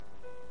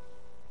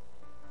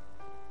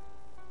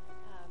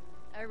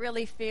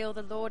really feel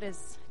the Lord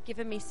has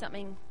given me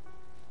something,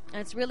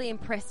 and it's really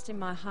impressed in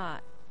my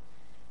heart.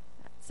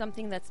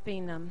 Something that's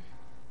been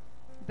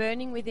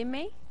burning within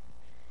me.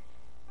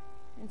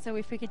 And so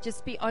if we could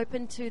just be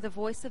open to the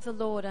voice of the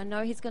Lord, I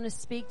know He's going to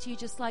speak to you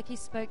just like He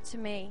spoke to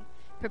me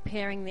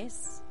preparing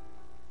this.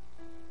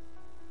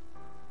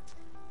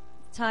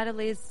 The title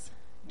is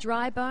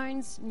Dry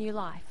Bones, New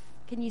Life.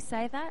 Can you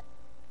say that?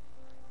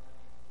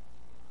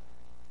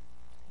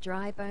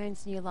 Dry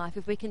bones, new life.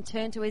 If we can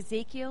turn to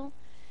Ezekiel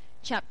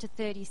chapter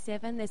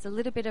 37, there's a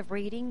little bit of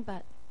reading,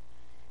 but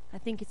I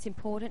think it's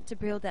important to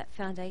build that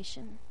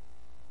foundation.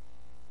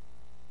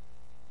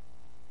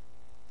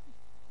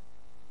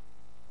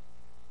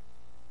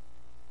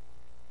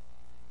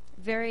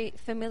 Very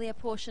familiar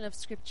portion of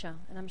Scripture,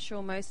 and I'm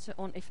sure most,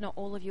 if not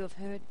all of you, have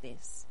heard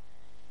this.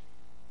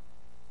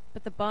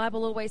 But the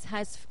Bible always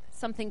has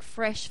something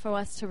fresh for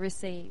us to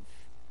receive.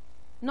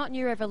 Not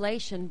new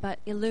revelation, but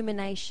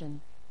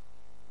illumination.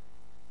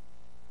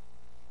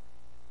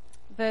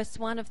 Verse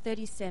 1 of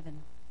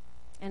 37,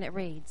 and it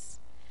reads,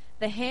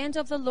 "The hand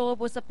of the Lord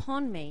was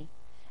upon me,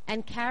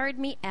 and carried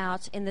me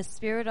out in the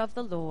spirit of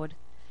the Lord,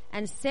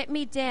 and set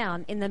me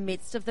down in the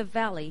midst of the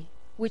valley,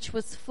 which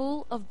was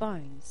full of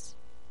bones,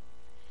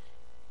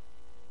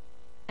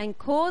 and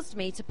caused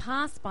me to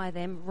pass by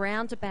them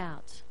round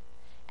about.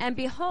 And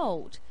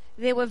behold,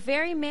 there were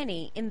very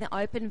many in the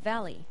open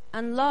valley,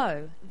 and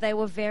lo, they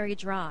were very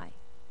dry.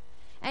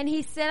 And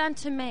he said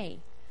unto me,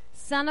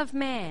 Son of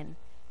man,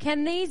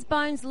 can these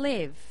bones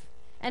live?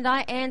 And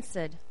I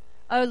answered,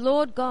 O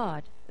Lord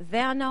God,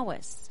 thou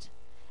knowest.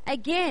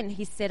 Again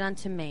he said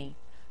unto me,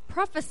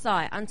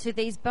 Prophesy unto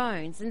these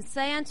bones, and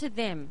say unto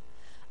them,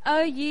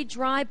 O ye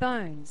dry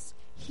bones,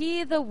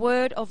 hear the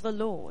word of the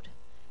Lord.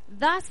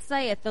 Thus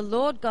saith the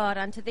Lord God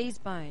unto these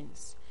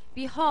bones,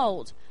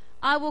 Behold,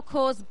 I will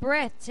cause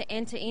breath to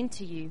enter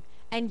into you,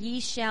 and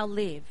ye shall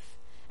live.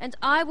 And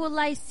I will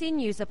lay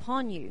sinews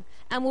upon you,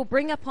 and will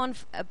bring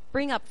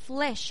up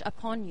flesh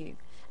upon you,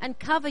 and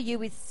cover you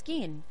with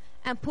skin,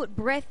 and put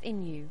breath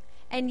in you,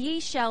 and ye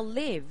shall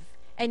live,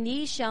 and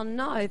ye shall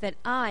know that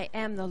I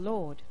am the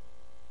Lord.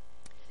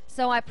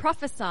 So I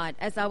prophesied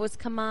as I was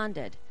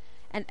commanded,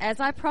 and as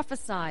I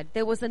prophesied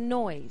there was a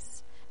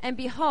noise, and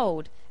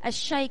behold, a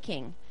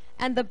shaking,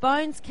 and the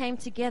bones came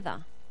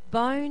together,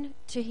 bone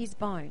to his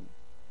bone.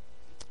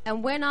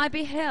 And when I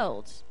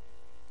beheld,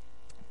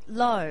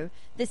 lo,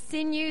 the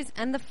sinews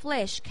and the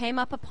flesh came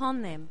up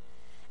upon them,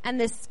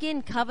 and the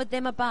skin covered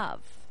them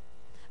above,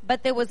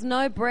 but there was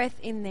no breath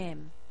in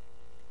them.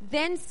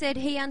 Then said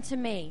he unto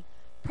me,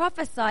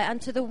 Prophesy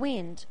unto the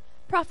wind,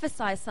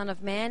 prophesy, Son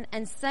of man,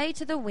 and say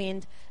to the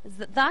wind,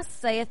 Thus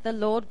saith the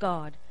Lord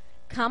God,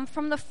 Come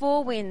from the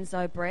four winds,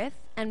 O breath,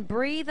 and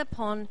breathe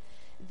upon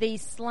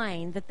these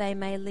slain, that they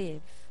may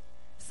live.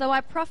 So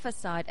I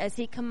prophesied as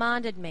he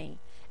commanded me,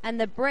 and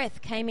the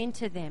breath came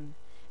into them,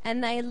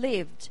 and they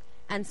lived,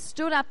 and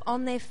stood up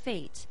on their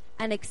feet,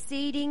 an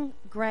exceeding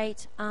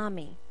great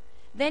army.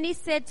 Then he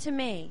said to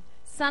me,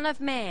 Son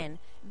of man,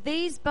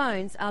 these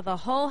bones are the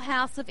whole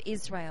house of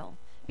Israel.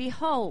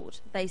 Behold,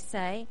 they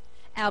say,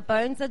 our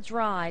bones are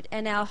dried,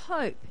 and our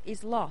hope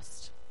is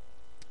lost.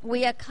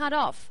 We are cut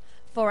off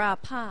for our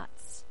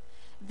parts.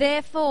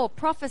 Therefore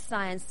prophesy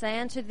and say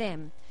unto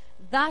them,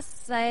 Thus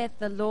saith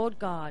the Lord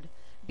God,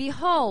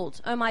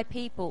 Behold, O my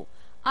people,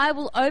 I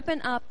will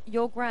open up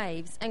your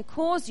graves, and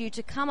cause you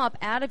to come up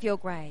out of your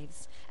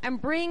graves,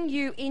 and bring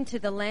you into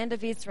the land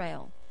of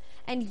Israel.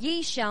 And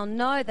ye shall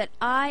know that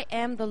I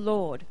am the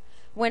Lord,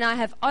 when I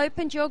have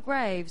opened your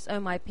graves,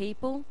 O my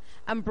people,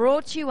 and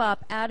brought you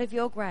up out of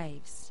your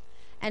graves,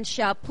 and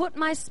shall put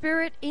my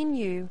spirit in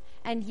you,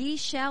 and ye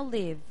shall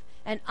live,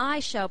 and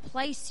I shall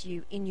place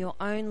you in your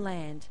own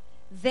land.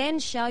 Then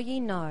shall ye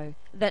know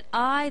that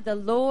I, the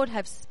Lord,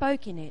 have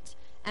spoken it,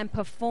 and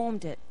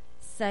performed it,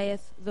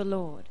 saith the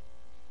Lord.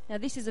 Now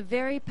this is a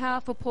very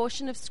powerful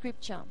portion of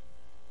Scripture.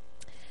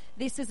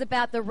 This is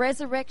about the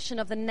resurrection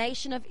of the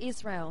nation of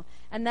Israel,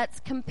 and that's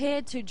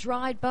compared to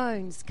dried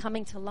bones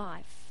coming to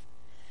life.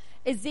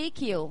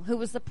 Ezekiel, who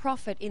was the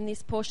prophet in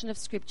this portion of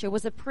Scripture,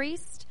 was a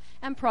priest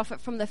and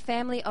prophet from the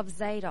family of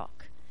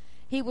Zadok.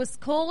 He was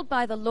called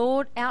by the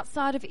Lord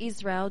outside of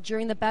Israel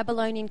during the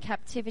Babylonian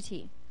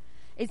captivity.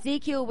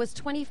 Ezekiel was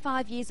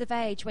 25 years of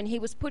age when he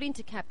was put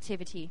into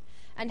captivity,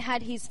 and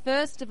had his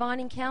first divine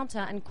encounter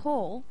and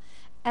call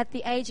at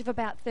the age of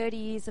about 30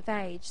 years of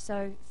age,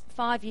 so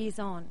 5 years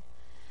on.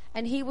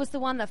 And he was the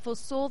one that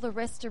foresaw the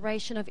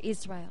restoration of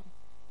Israel.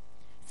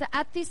 So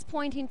at this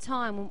point in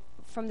time,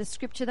 from the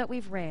scripture that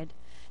we've read,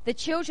 the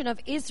children of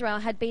Israel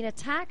had been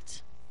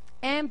attacked,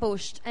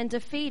 ambushed, and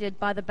defeated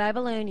by the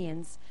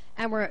Babylonians,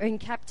 and were in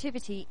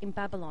captivity in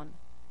Babylon.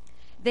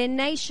 Their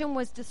nation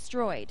was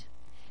destroyed.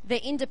 Their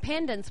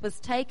independence was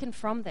taken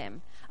from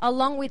them,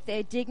 along with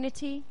their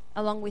dignity,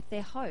 along with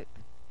their hope.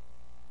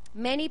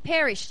 Many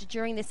perished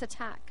during this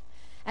attack,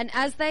 and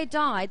as they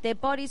died, their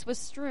bodies were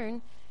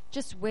strewn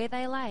just where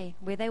they lay,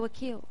 where they were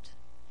killed.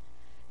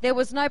 There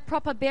was no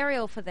proper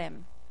burial for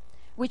them,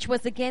 which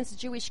was against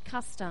Jewish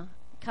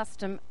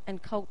custom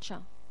and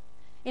culture.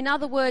 In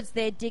other words,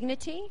 their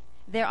dignity,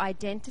 their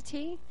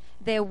identity,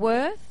 their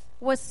worth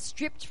was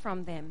stripped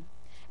from them.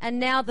 And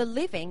now the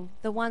living,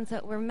 the ones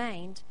that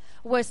remained,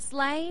 were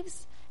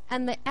slaves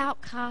and the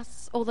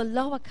outcasts or the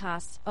lower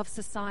castes of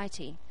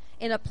society,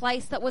 in a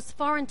place that was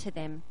foreign to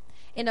them,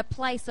 in a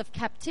place of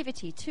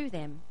captivity to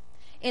them,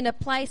 in a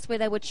place where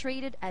they were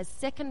treated as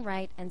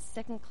second-rate and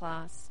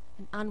second-class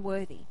and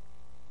unworthy.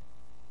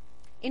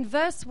 In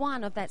verse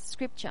 1 of that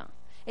scripture,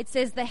 it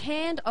says, the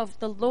hand of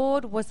the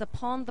Lord was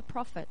upon the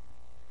prophet.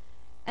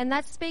 And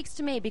that speaks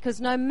to me because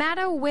no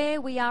matter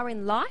where we are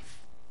in life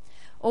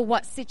or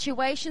what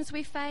situations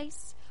we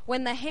face,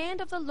 when the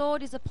hand of the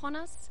Lord is upon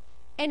us,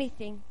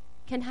 anything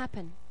can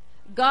happen.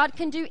 God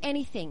can do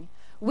anything.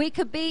 We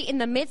could be in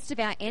the midst of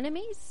our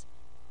enemies,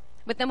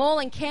 with them all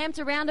encamped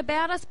around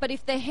about us, but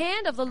if the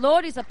hand of the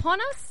Lord is upon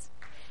us,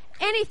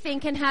 anything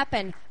can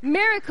happen.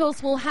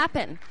 Miracles will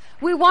happen.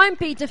 We won't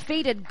be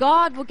defeated.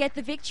 God will get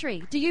the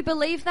victory. Do you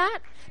believe that?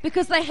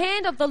 Because the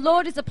hand of the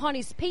Lord is upon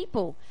his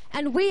people,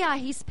 and we are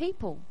his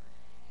people.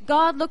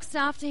 God looks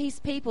after his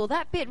people.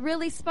 That bit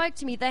really spoke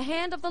to me. The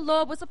hand of the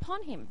Lord was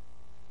upon him.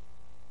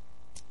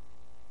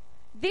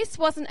 This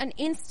wasn't an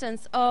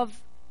instance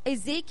of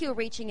Ezekiel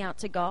reaching out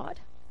to God,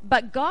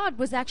 but God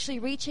was actually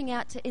reaching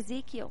out to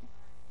Ezekiel.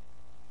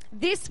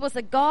 This was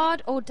a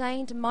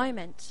God-ordained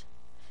moment.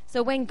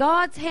 So when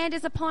God's hand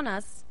is upon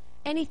us,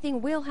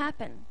 anything will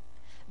happen.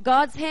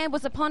 God's hand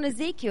was upon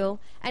Ezekiel,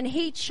 and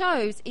he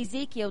chose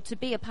Ezekiel to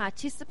be a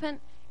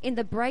participant in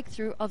the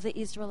breakthrough of the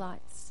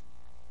Israelites.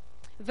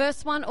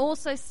 Verse 1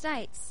 also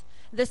states,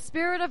 the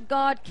Spirit of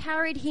God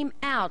carried him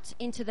out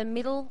into the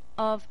middle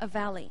of a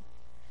valley.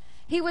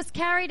 He was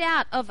carried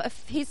out of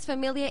his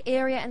familiar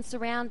area and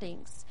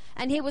surroundings,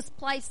 and he was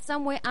placed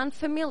somewhere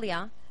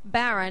unfamiliar,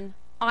 barren,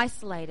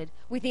 isolated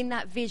within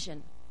that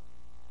vision.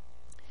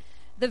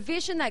 The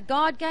vision that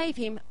God gave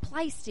him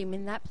placed him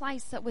in that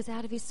place that was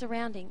out of his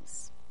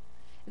surroundings.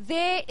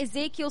 There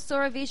Ezekiel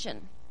saw a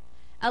vision,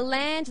 a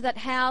land that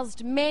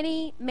housed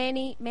many,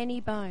 many, many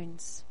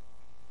bones.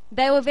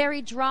 They were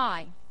very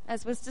dry,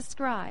 as was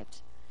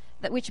described,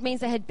 which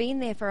means they had been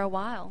there for a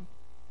while.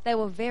 They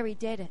were very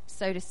dead,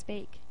 so to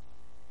speak.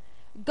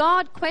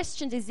 God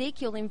questioned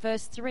Ezekiel in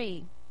verse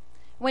 3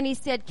 when he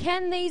said,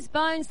 can these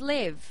bones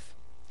live?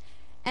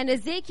 And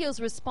Ezekiel's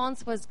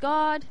response was,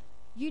 God,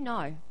 you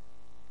know.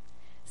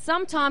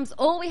 Sometimes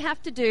all we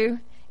have to do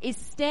is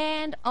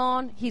stand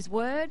on his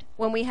word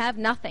when we have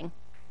nothing.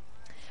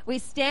 We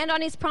stand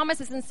on his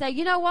promises and say,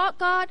 you know what,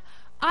 God?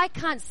 I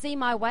can't see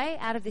my way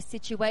out of this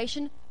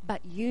situation,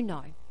 but you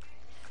know.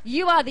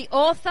 You are the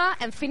author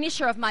and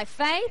finisher of my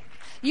faith.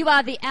 You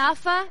are the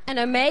Alpha and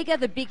Omega,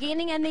 the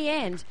beginning and the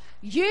end.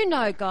 You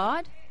know,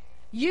 God.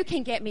 You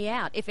can get me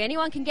out. If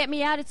anyone can get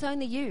me out, it's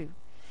only you.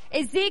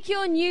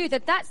 Ezekiel knew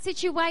that that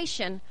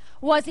situation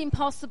was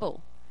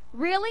impossible.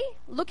 Really,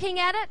 looking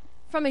at it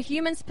from a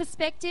human's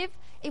perspective,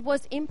 it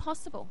was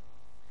impossible.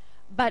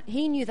 But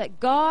he knew that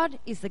God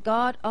is the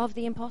God of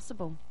the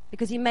impossible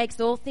because he makes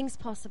all things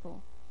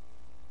possible.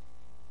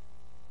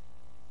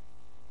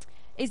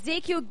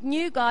 Ezekiel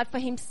knew God for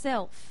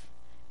himself,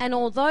 and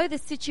although the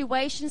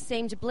situation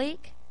seemed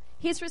bleak,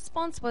 his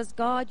response was,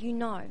 God, you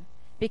know,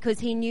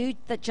 because he knew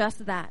that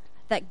just that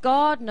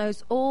God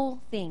knows all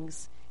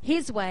things.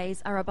 His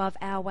ways are above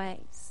our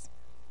ways.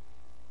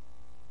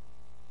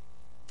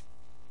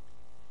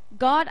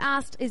 God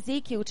asked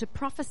Ezekiel to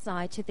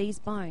prophesy to these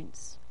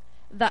bones,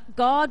 that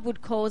God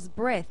would cause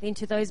breath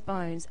into those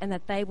bones and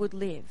that they would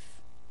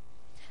live,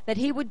 that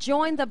he would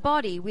join the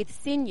body with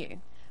sinew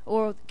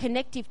or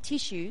connective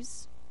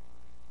tissues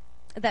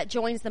that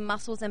joins the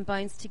muscles and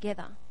bones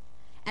together,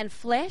 and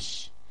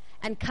flesh,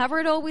 and cover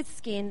it all with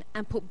skin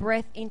and put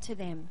breath into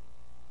them.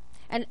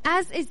 And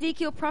as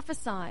Ezekiel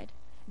prophesied,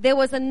 there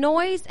was a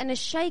noise and a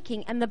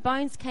shaking, and the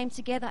bones came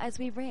together as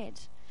we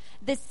read.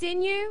 The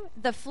sinew,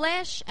 the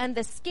flesh, and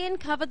the skin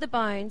covered the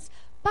bones,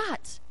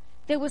 but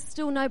there was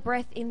still no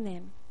breath in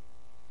them.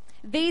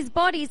 These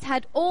bodies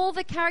had all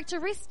the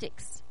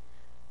characteristics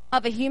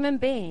of a human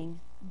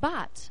being,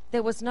 but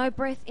there was no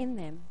breath in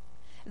them.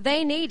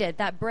 They needed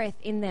that breath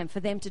in them for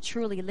them to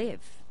truly live.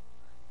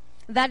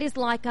 That is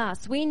like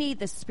us. We need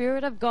the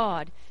Spirit of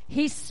God,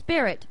 his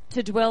Spirit,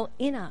 to dwell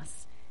in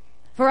us,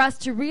 for us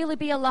to really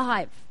be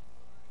alive.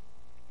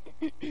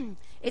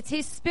 It's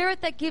his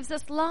Spirit that gives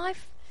us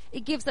life.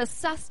 It gives us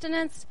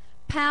sustenance,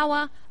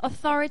 power,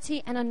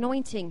 authority, and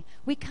anointing.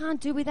 We can't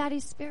do without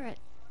his Spirit.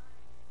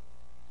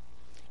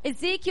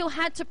 Ezekiel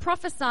had to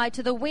prophesy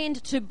to the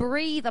wind to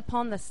breathe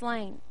upon the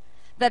slain,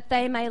 that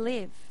they may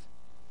live.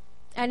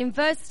 And in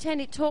verse 10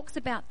 it talks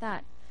about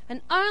that.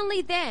 And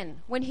only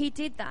then, when he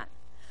did that,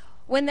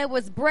 when there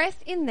was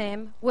breath in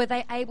them, were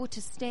they able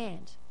to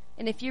stand.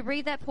 And if you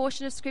read that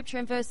portion of scripture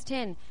in verse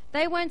 10,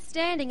 they weren't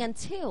standing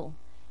until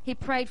he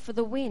prayed for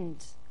the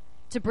wind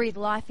to breathe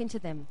life into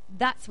them.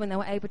 That's when they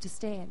were able to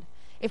stand.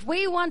 If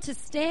we want to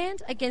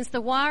stand against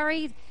the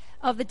wiry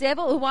of the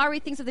devil, or wiry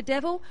things of the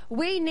devil,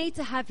 we need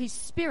to have his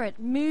Spirit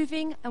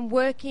moving and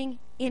working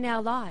in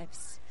our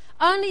lives.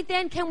 Only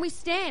then can we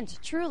stand,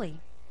 truly.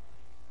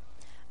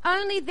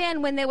 Only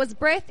then, when there was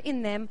breath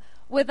in them,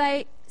 were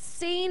they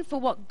seen for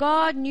what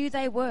God knew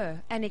they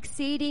were, an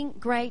exceeding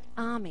great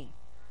army.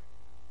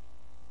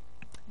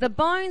 The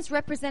bones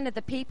represented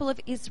the people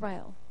of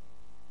Israel.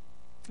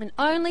 And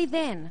only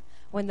then,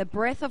 when the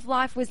breath of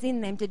life was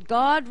in them, did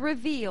God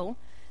reveal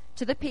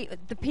to the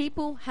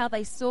people how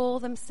they saw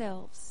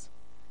themselves.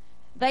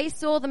 They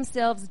saw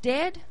themselves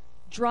dead,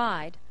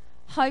 dried,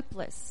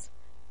 hopeless,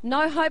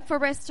 no hope for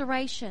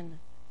restoration,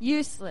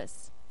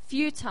 useless,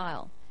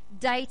 futile,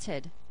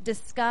 dated,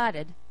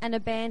 discarded, and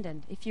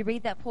abandoned. If you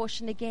read that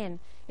portion again,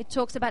 it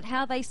talks about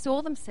how they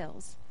saw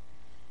themselves.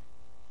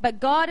 But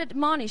God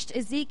admonished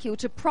Ezekiel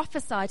to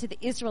prophesy to the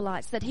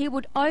Israelites that he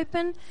would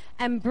open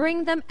and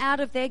bring them out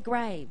of their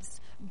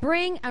graves,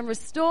 bring and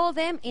restore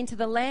them into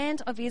the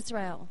land of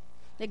Israel,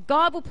 that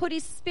God will put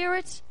his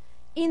spirit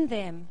in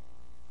them.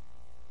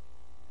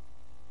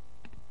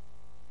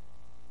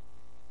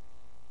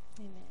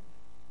 Amen.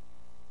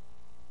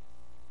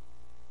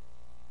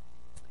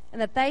 And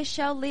that they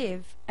shall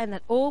live, and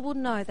that all will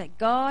know that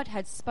God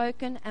had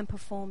spoken and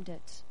performed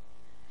it.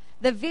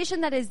 The vision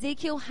that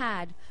Ezekiel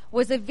had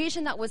was a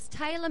vision that was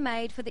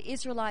tailor-made for the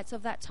Israelites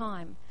of that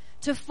time,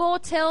 to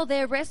foretell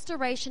their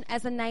restoration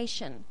as a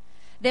nation,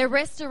 their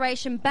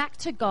restoration back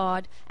to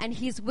God and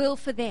his will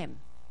for them.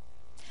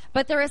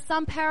 But there are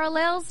some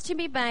parallels to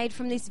be made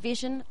from this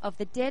vision of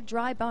the dead,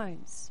 dry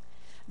bones.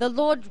 The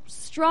Lord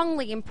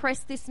strongly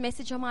impressed this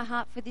message on my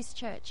heart for this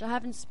church. I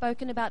haven't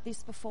spoken about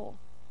this before.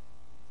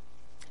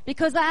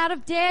 Because out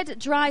of dead,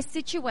 dry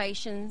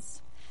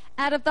situations,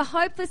 out of the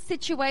hopeless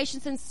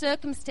situations and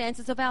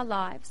circumstances of our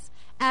lives,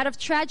 out of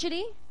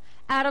tragedy,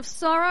 out of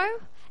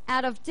sorrow,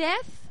 out of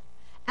death,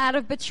 out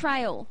of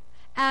betrayal,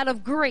 out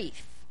of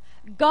grief,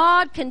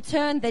 God can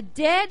turn the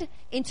dead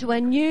into a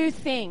new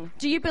thing.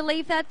 Do you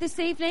believe that this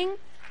evening?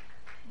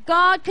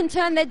 God can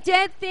turn the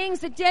dead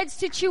things, the dead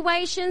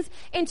situations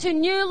into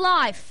new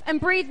life and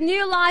breathe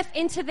new life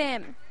into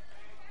them.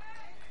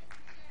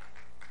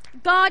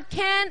 God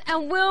can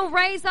and will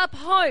raise up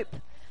hope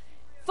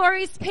for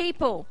his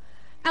people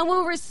and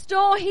will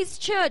restore his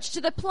church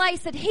to the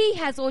place that he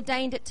has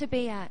ordained it to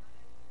be at.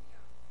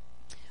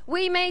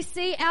 We may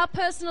see our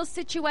personal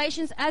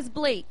situations as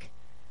bleak.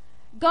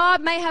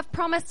 God may have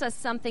promised us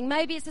something.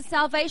 Maybe it's the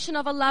salvation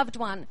of a loved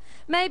one.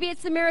 Maybe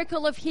it's a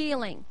miracle of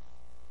healing.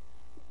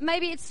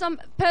 Maybe it's some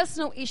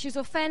personal issues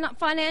or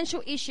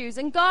financial issues,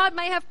 and God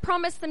may have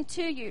promised them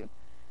to you.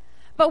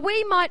 But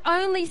we might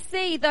only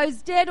see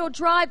those dead or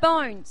dry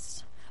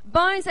bones.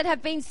 Bones that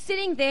have been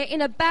sitting there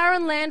in a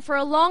barren land for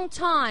a long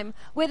time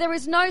where there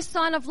is no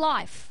sign of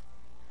life.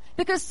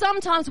 Because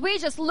sometimes we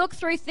just look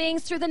through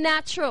things through the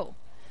natural.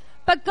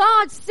 But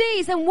God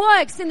sees and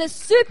works in the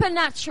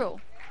supernatural.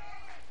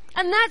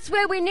 And that's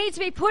where we need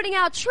to be putting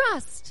our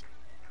trust,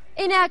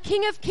 in our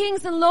King of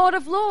Kings and Lord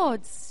of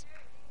Lords.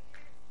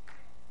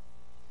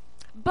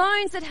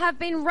 Bones that have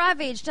been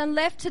ravaged and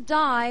left to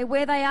die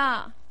where they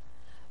are.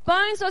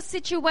 Bones or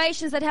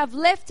situations that have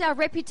left our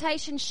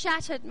reputation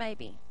shattered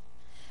maybe.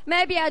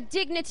 Maybe our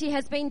dignity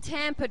has been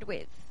tampered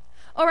with,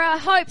 or our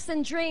hopes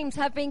and dreams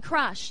have been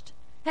crushed.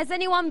 Has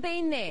anyone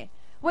been there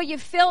where you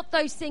felt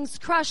those things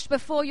crushed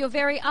before your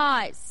very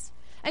eyes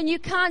and you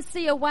can't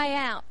see a way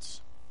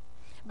out?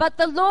 But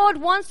the Lord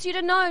wants you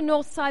to know,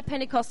 Northside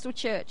Pentecostal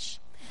Church,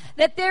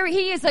 that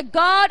he is a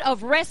God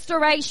of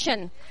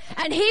restoration,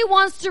 and he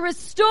wants to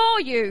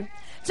restore you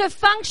to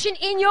function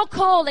in your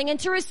calling and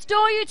to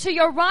restore you to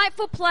your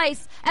rightful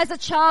place as a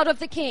child of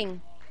the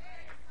King.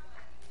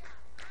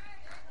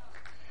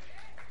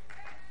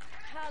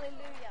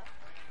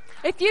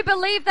 If you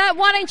believe that,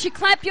 why don't you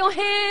clap your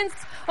hands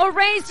or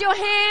raise your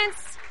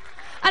hands?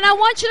 And I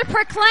want you to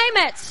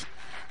proclaim it.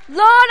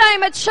 Lord, I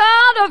am a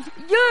child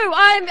of you.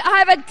 I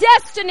have a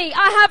destiny.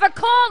 I have a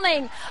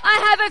calling.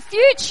 I have a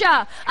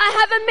future. I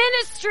have a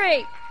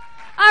ministry.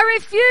 I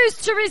refuse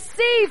to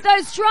receive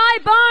those dry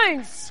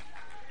bones.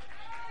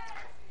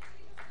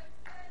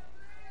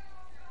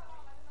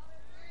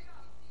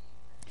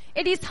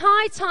 It is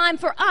high time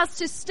for us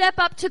to step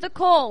up to the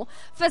call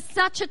for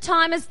such a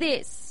time as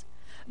this.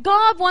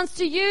 God wants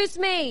to use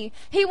me.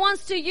 He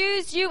wants to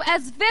use you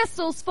as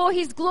vessels for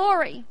his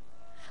glory.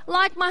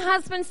 Like my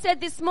husband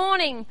said this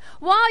morning,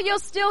 while you're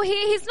still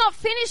here, he's not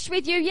finished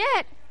with you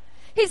yet.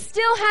 He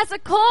still has a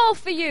call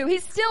for you. He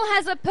still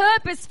has a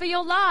purpose for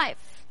your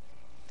life.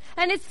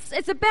 And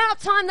it's about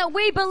time that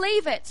we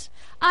believe it.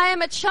 I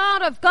am a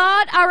child of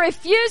God. I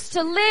refuse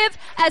to live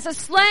as a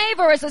slave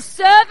or as a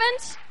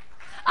servant.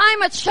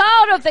 I'm a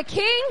child of the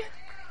King.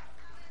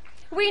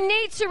 We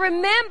need to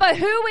remember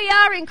who we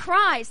are in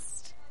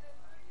Christ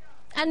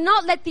and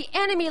not let the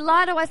enemy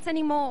lie to us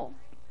anymore.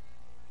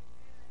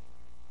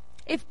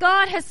 If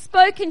God has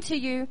spoken to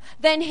you,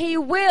 then he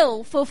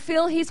will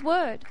fulfill his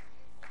word.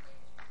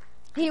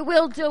 He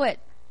will do it.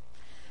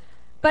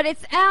 But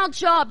it's our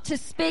job to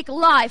speak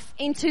life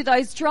into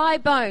those dry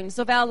bones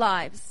of our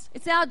lives.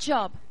 It's our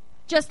job,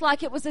 just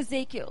like it was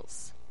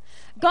Ezekiel's.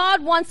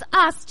 God wants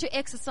us to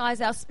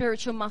exercise our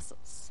spiritual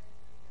muscles.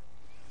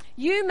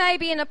 You may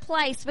be in a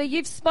place where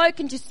you've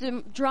spoken to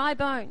some dry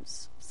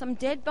bones, some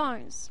dead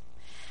bones,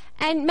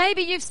 And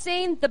maybe you've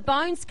seen the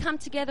bones come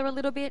together a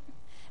little bit.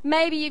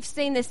 Maybe you've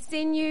seen the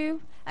sinew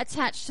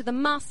attached to the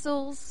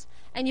muscles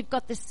and you've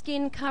got the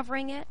skin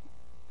covering it.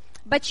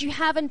 But you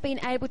haven't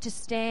been able to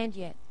stand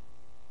yet.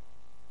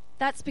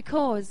 That's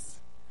because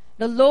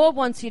the Lord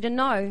wants you to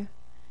know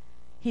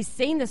He's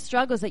seen the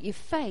struggles that you've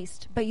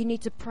faced, but you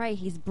need to pray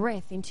His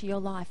breath into your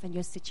life and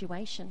your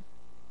situation.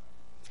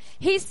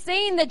 He's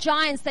seen the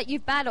giants that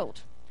you've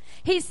battled.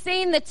 He's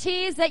seen the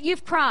tears that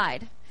you've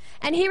cried.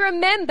 And He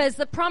remembers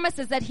the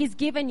promises that He's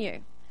given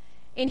you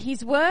in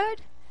His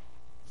word,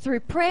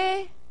 through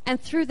prayer, and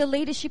through the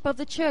leadership of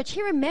the church.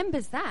 He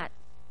remembers that.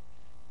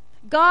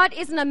 God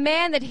isn't a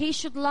man that He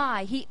should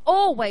lie. He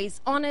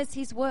always honors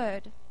His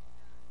word.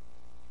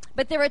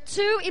 But there are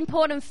two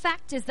important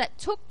factors that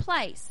took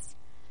place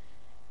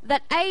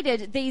that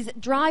aided these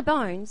dry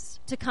bones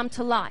to come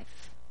to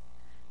life.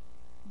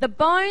 The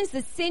bones,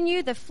 the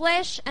sinew, the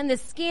flesh, and the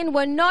skin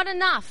were not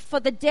enough for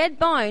the dead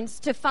bones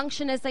to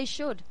function as they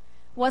should.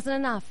 Wasn't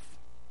enough.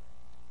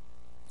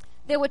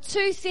 There were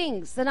two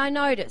things that I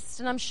noticed,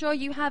 and I'm sure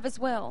you have as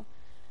well,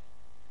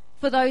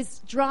 for those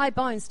dry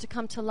bones to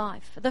come to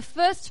life. The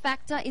first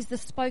factor is the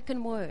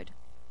spoken word.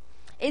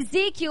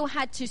 Ezekiel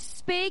had to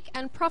speak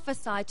and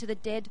prophesy to the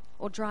dead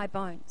or dry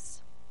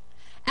bones.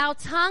 Our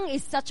tongue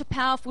is such a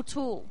powerful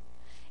tool.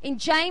 In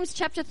James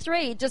chapter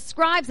 3, it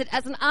describes it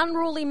as an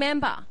unruly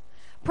member.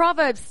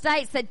 Proverbs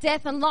states that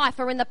death and life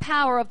are in the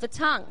power of the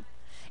tongue.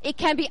 It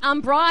can be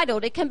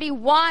unbridled. It can be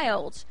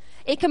wild.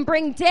 It can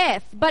bring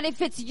death. But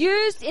if it's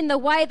used in the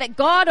way that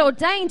God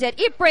ordained it,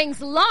 it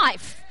brings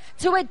life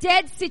to a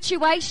dead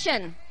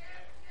situation.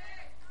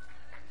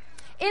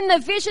 In the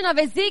vision of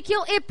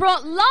Ezekiel, it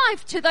brought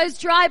life to those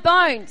dry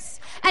bones.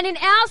 And in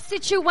our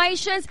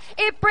situations,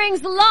 it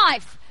brings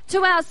life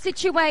to our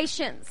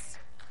situations.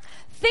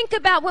 Think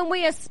about when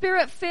we are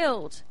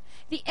Spirit-filled.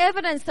 The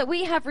evidence that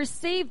we have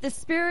received the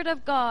Spirit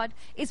of God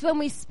is when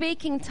we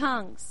speak in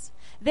tongues.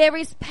 There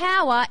is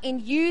power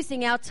in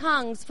using our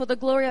tongues for the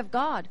glory of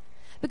God,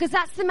 because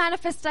that's the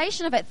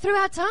manifestation of it, through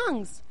our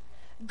tongues.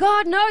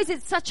 God knows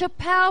it's such a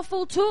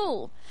powerful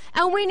tool,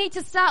 and we need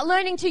to start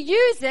learning to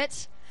use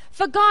it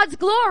for God's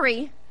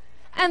glory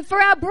and for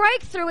our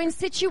breakthrough in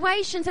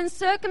situations and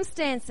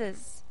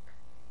circumstances,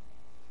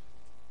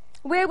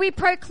 where we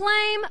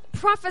proclaim,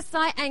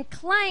 prophesy, and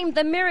claim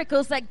the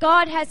miracles that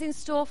God has in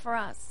store for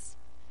us.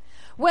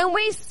 When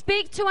we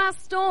speak to our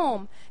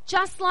storm,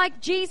 just like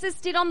Jesus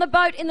did on the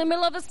boat in the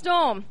middle of a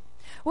storm,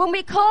 when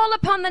we call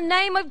upon the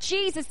name of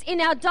Jesus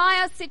in our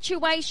dire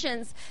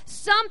situations,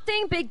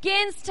 something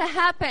begins to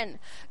happen.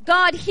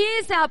 God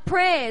hears our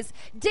prayers.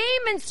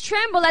 Demons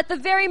tremble at the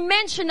very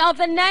mention of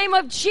the name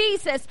of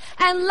Jesus,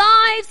 and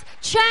lives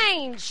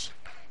change.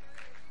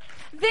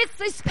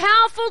 This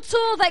powerful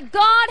tool that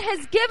God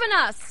has given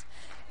us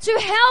to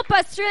help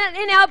us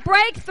in our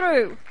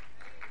breakthrough.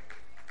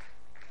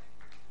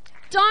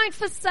 Don't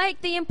forsake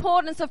the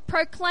importance of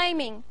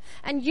proclaiming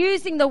and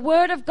using the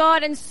word of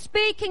God and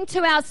speaking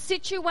to our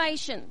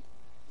situation,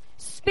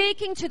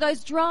 speaking to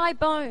those dry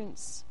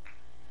bones.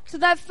 So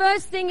that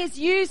first thing is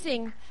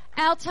using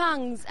our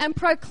tongues and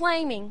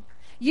proclaiming,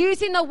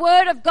 using the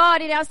word of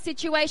God in our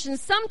situations.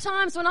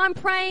 Sometimes when I'm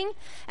praying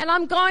and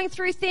I'm going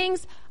through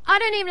things, I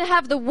don't even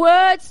have the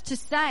words to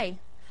say.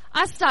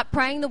 I start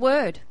praying the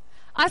word.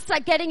 I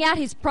start getting out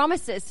His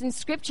promises in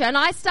Scripture, and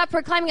I start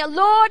proclaiming it.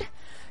 Lord,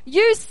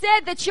 You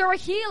said that You're a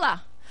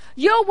healer.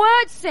 Your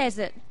word says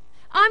it.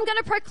 I'm going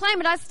to proclaim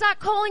it. I start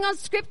calling on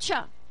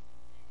Scripture.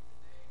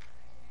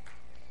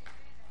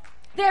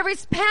 There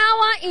is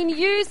power in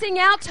using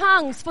our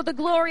tongues for the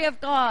glory of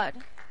God.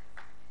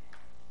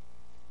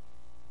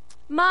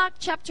 Mark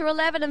chapter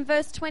 11 and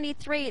verse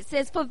 23, it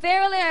says, For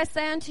verily I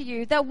say unto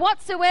you, that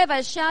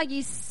whatsoever shall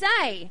ye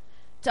say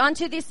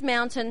unto this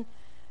mountain,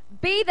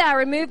 be thou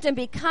removed and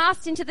be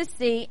cast into the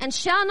sea, and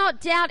shall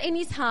not doubt in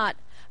his heart,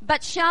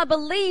 but shall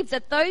believe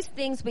that those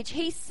things which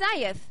he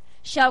saith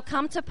shall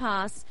come to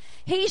pass,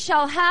 he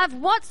shall have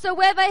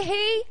whatsoever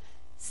he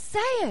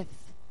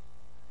saith.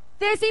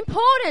 There's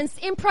importance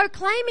in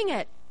proclaiming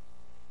it,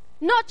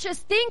 not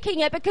just thinking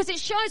it, because it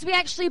shows we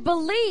actually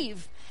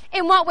believe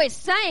in what we're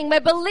saying.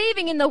 We're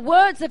believing in the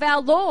words of our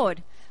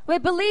Lord. We're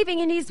believing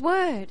in His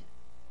word.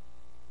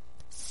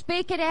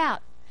 Speak it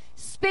out.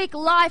 Speak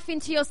life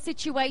into your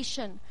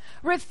situation.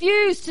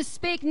 Refuse to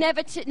speak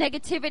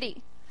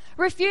negativity.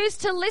 Refuse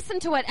to listen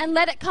to it and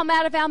let it come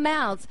out of our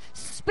mouths.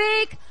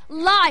 Speak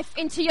life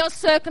into your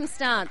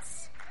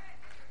circumstance.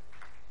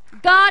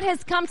 God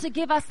has come to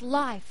give us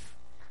life.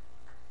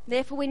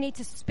 Therefore, we need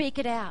to speak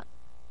it out.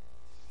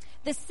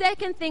 The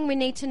second thing we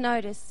need to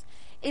notice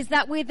is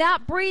that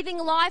without breathing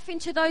life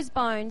into those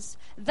bones,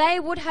 they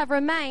would have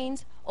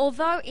remained,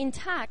 although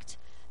intact,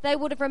 they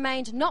would have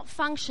remained not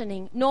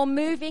functioning nor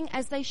moving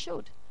as they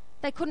should.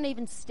 They couldn't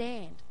even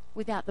stand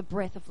without the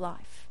breath of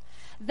life.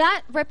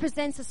 That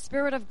represents the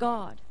Spirit of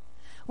God.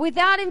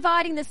 Without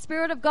inviting the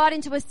Spirit of God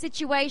into a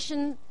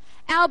situation,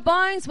 our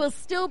bones will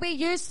still be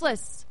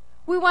useless.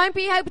 We won't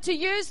be able to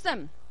use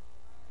them.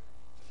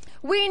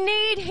 We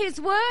need His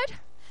word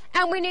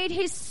and we need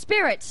His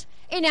Spirit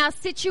in our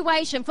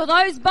situation for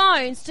those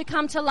bones to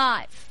come to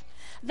life.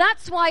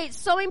 That's why it's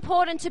so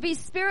important to be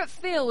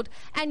Spirit-filled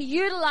and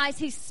utilize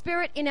His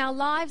Spirit in our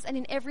lives and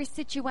in every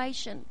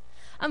situation.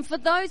 And for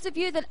those of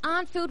you that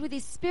aren't filled with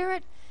His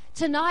Spirit,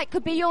 tonight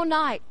could be your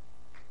night.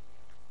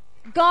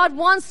 God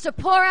wants to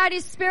pour out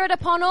His Spirit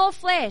upon all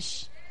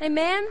flesh.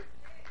 Amen?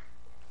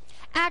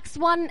 Acts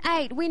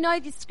 1:8, we know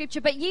this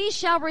scripture, but ye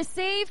shall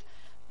receive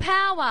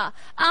power.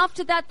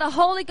 After that, the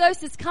Holy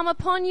Ghost has come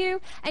upon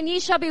you, and ye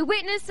shall be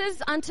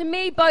witnesses unto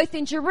me both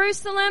in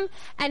Jerusalem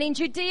and in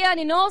Judea and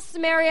in all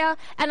Samaria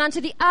and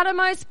unto the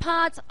uttermost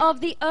parts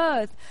of the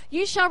earth.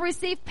 You shall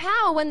receive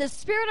power when the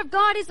Spirit of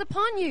God is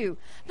upon you.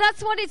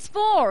 That's what it's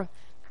for.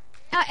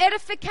 Our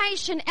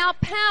edification, our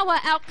power,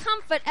 our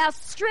comfort, our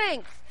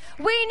strength.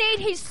 We need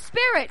His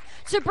Spirit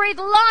to breathe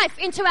life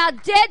into our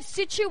dead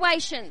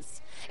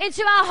situations,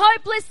 into our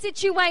hopeless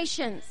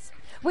situations.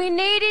 We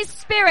need His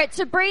Spirit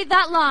to breathe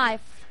that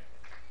life.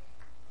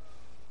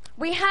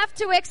 We have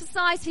to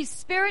exercise His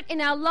Spirit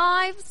in our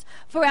lives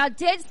for our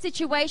dead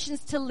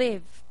situations to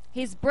live.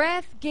 His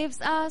breath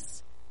gives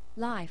us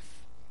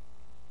life.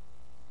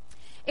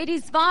 It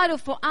is vital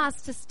for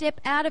us to step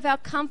out of our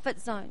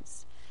comfort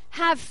zones,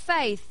 have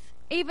faith,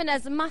 even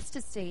as a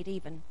mustard seed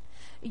even.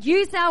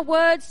 Use our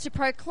words to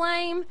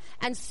proclaim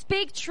and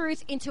speak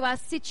truth into our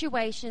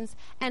situations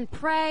and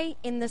pray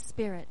in the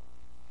Spirit.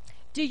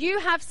 Do you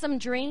have some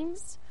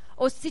dreams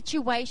or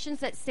situations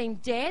that seem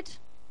dead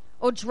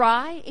or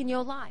dry in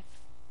your life?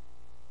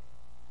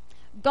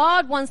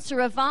 God wants to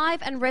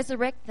revive and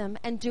resurrect them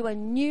and do a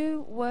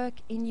new work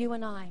in you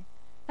and I.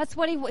 That's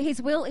what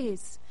His will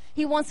is.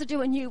 He wants to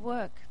do a new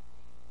work.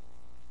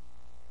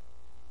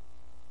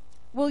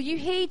 Will you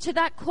heed to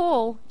that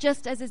call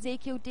just as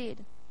Ezekiel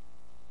did?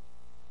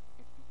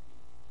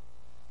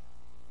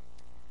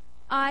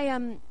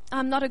 I'm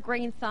not a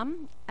green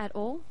thumb at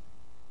all.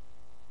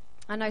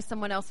 I know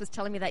someone else was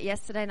telling me that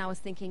yesterday, and I was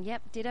thinking,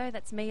 yep, ditto,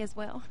 that's me as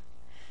well.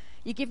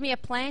 You give me a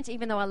plant,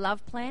 even though I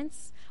love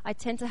plants, I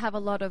tend to have a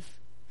lot of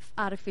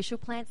artificial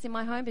plants in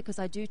my home because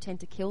I do tend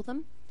to kill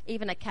them.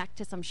 Even a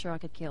cactus, I'm sure I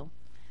could kill.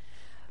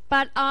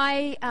 But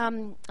I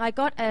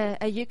got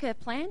a yucca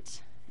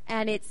plant,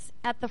 and it's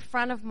at the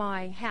front of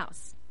my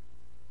house.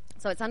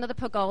 So it's under the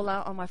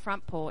pergola on my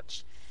front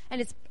porch, and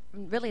it's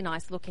really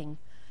nice looking.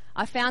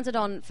 I found it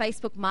on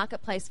Facebook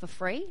Marketplace for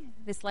free.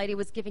 This lady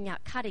was giving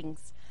out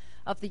cuttings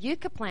of the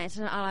yucca plant,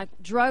 and I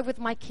drove with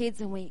my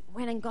kids, and we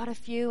went and got a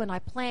few, and I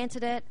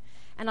planted it,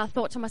 and I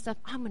thought to myself,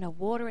 I'm going to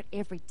water it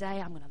every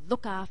day. I'm going to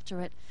look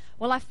after it.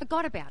 Well, I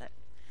forgot about it,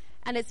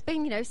 and it's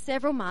been,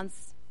 several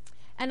months,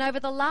 and over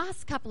the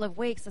last couple of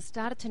weeks, I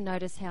started to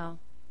notice how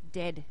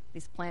dead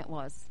this plant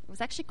was. It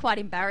was actually quite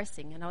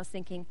embarrassing, and I was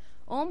thinking,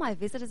 all my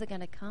visitors are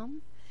going to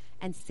come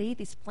and see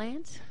this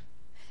plant.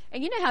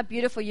 And you know how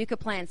beautiful yucca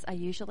plants are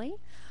usually?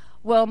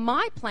 Well,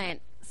 my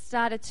plant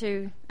started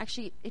to,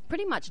 actually, it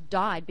pretty much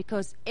died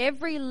because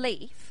every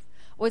leaf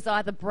was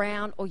either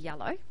brown or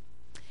yellow.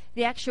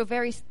 The actual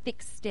very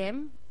thick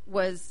stem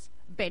was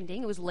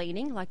bending, it was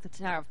leaning like the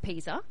Tower of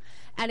Pisa,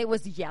 and it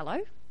was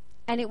yellow,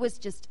 and it was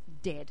just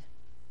dead.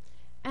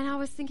 And I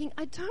was thinking,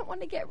 I don't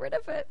want to get rid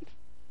of it.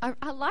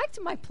 I liked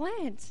my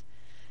plant.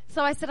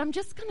 So I said, I'm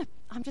just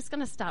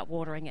gonna start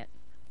watering it.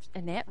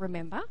 Annette,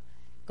 remember,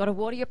 got to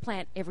water your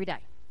plant every day,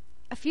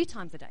 a few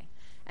times a day.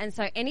 And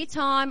so any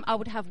time I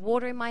would have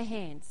water in my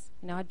hands,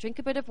 I'd drink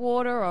a bit of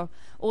water,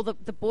 or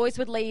the boys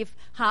would leave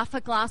half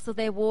a glass of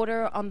their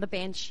water on the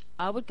bench.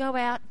 I would go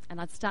out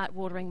and I'd start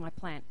watering my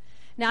plant.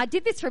 Now, I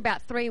did this for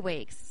about 3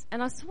 weeks,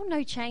 and I saw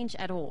no change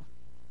at all.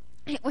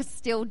 It was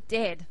still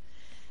dead.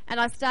 And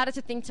I started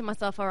to think to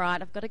myself, all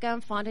right, I've got to go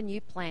and find a new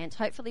plant,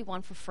 hopefully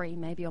one for free,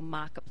 maybe on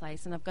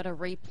Marketplace, and I've got to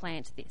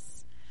replant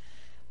this.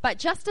 But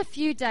just a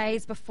few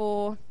days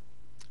before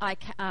I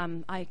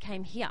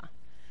came here,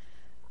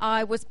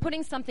 I was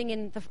putting something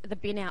in the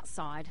bin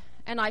outside,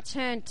 and I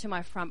turned to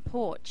my front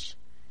porch,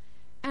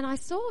 and I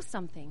saw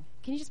something.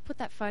 Can you just put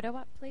that photo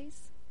up,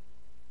 please?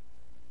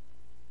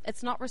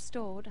 It's not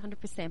restored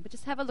 100%, but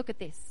just have a look at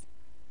this.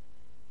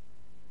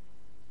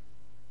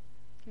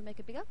 Can we make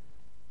it bigger?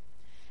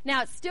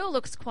 Now, it still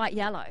looks quite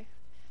yellow,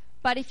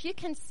 but if you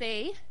can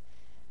see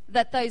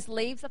that those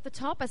leaves at the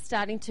top are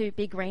starting to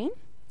be green,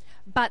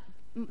 but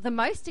the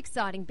most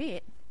exciting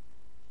bit,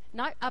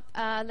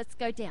 let's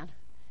go down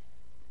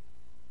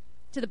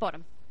to the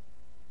bottom.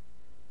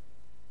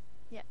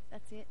 Yeah,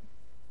 that's it.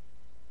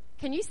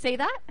 Can you see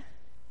that?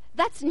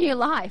 That's new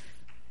life.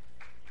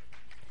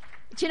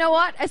 Do you know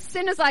what? As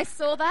soon as I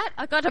saw that,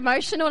 I got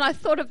emotional and I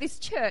thought of this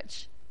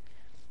church.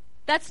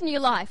 That's new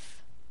life.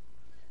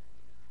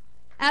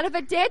 Out of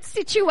a dead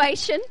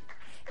situation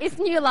is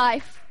new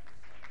life.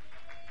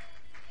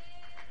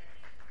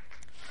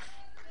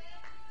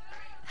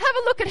 Have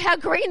a look at how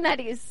green that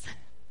is.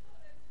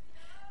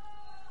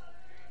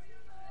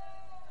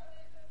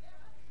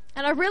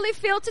 And I really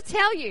feel to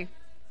tell you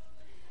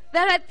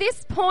that at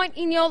this point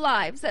in your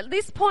lives, at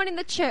this point in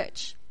the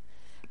church,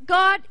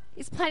 God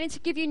is planning to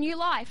give you new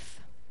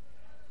life.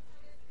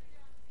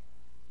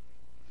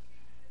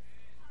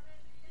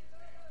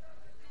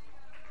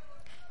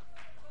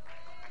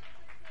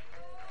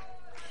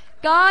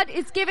 God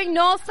is giving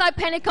Northside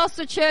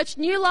Pentecostal Church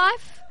new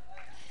life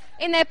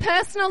in their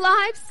personal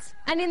lives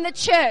and in the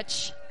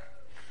church.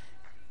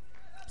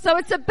 So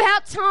it's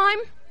about time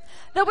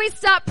that we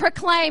start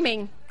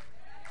proclaiming.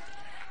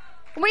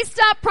 We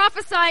start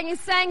prophesying and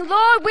saying,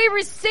 Lord, we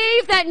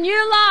receive that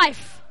new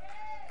life.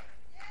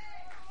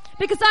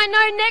 Because I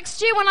know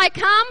next year when I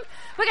come,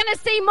 we're going to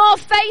see more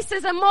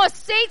faces and more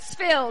seats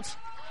filled.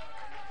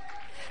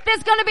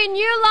 There's going to be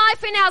new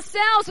life in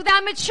ourselves with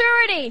our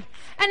maturity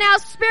and our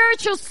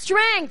spiritual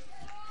strength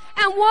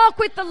and walk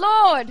with the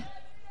Lord.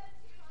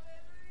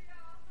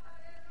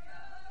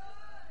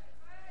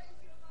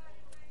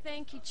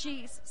 Thank you,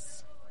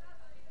 Jesus.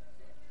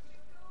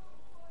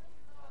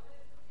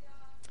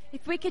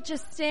 If we could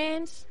just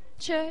stand,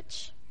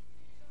 church.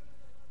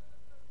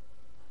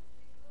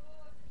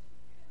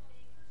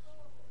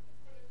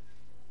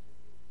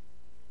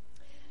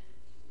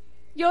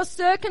 Your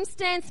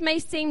circumstance may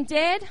seem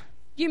dead.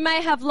 You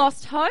may have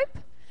lost hope,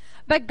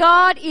 but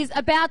God is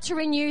about to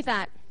renew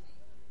that.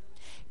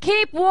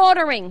 Keep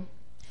watering,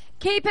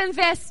 keep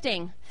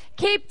investing,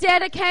 keep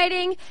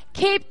dedicating,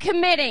 keep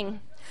committing.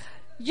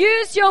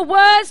 Use your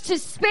words to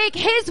speak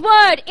His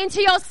word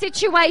into your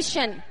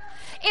situation.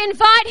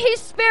 Invite His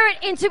Spirit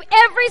into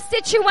every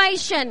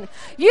situation.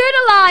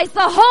 Utilize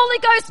the Holy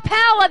Ghost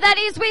power that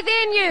is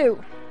within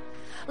you.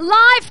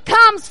 Life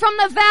comes from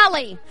the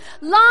valley.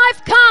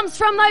 Life comes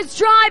from those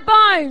dry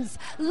bones.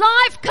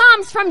 Life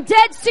comes from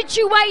dead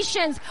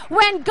situations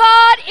when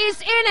God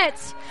is in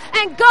it.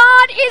 And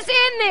God is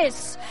in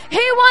this. He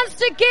wants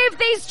to give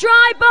these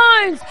dry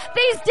bones,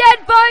 these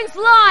dead bones,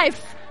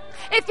 life.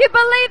 If you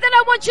believe that,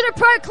 I want you to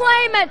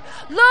proclaim it.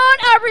 Lord,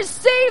 I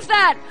receive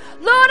that.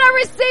 Lord, I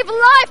receive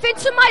life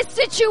into my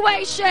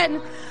situation.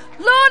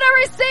 Lord, I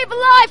receive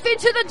life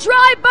into the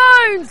dry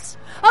bones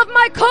of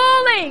my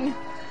calling,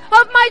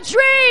 of my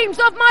dreams,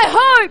 of my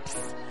hopes.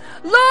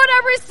 Lord,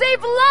 I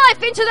receive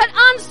life into that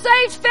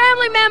unsaved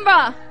family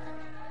member.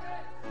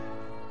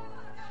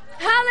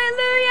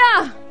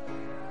 Hallelujah.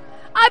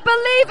 I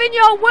believe in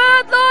your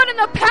word, Lord, and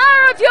the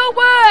power of your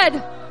word.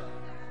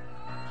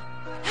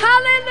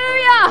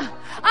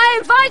 Hallelujah. I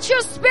invite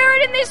your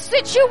Spirit in this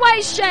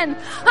situation.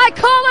 I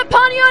call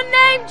upon your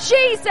name,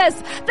 Jesus,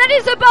 that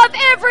is above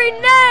every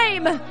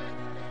name.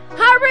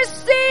 I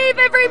receive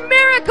every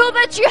miracle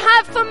that you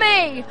have for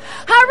me.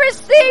 I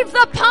receive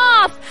the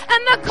path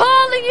and the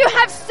calling you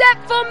have set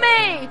for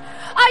me.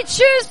 I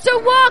choose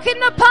to walk in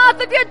the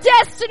path of your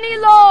destiny,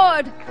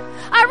 Lord.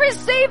 I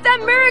receive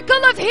the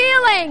miracle of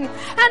healing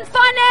and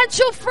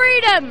financial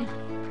freedom.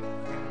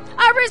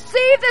 I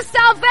receive the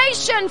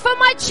salvation for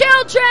my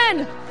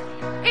children.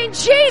 In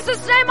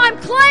Jesus' name, I'm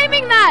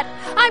claiming that.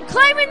 I'm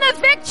claiming the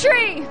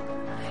victory.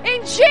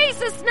 In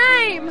Jesus'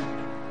 name.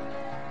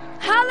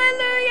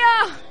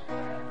 Hallelujah.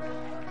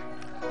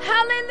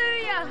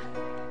 Hallelujah.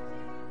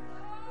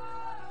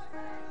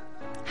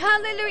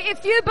 Hallelujah.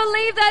 If you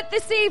believe that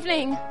this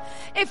evening,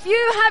 if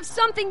you have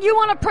something you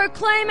want to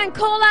proclaim and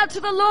call out to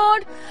the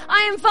Lord,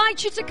 I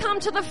invite you to come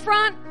to the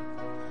front.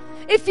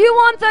 If you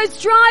want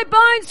those dry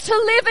bones to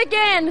live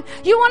again,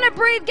 you want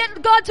to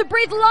get God to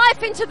breathe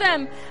life into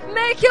them,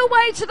 make your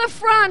way to the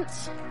front.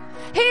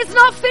 He's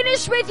not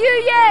finished with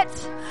you yet.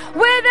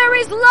 Where there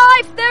is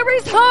life, there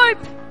is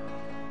hope.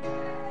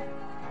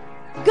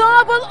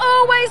 God will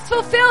always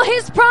fulfill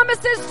His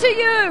promises to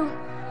you.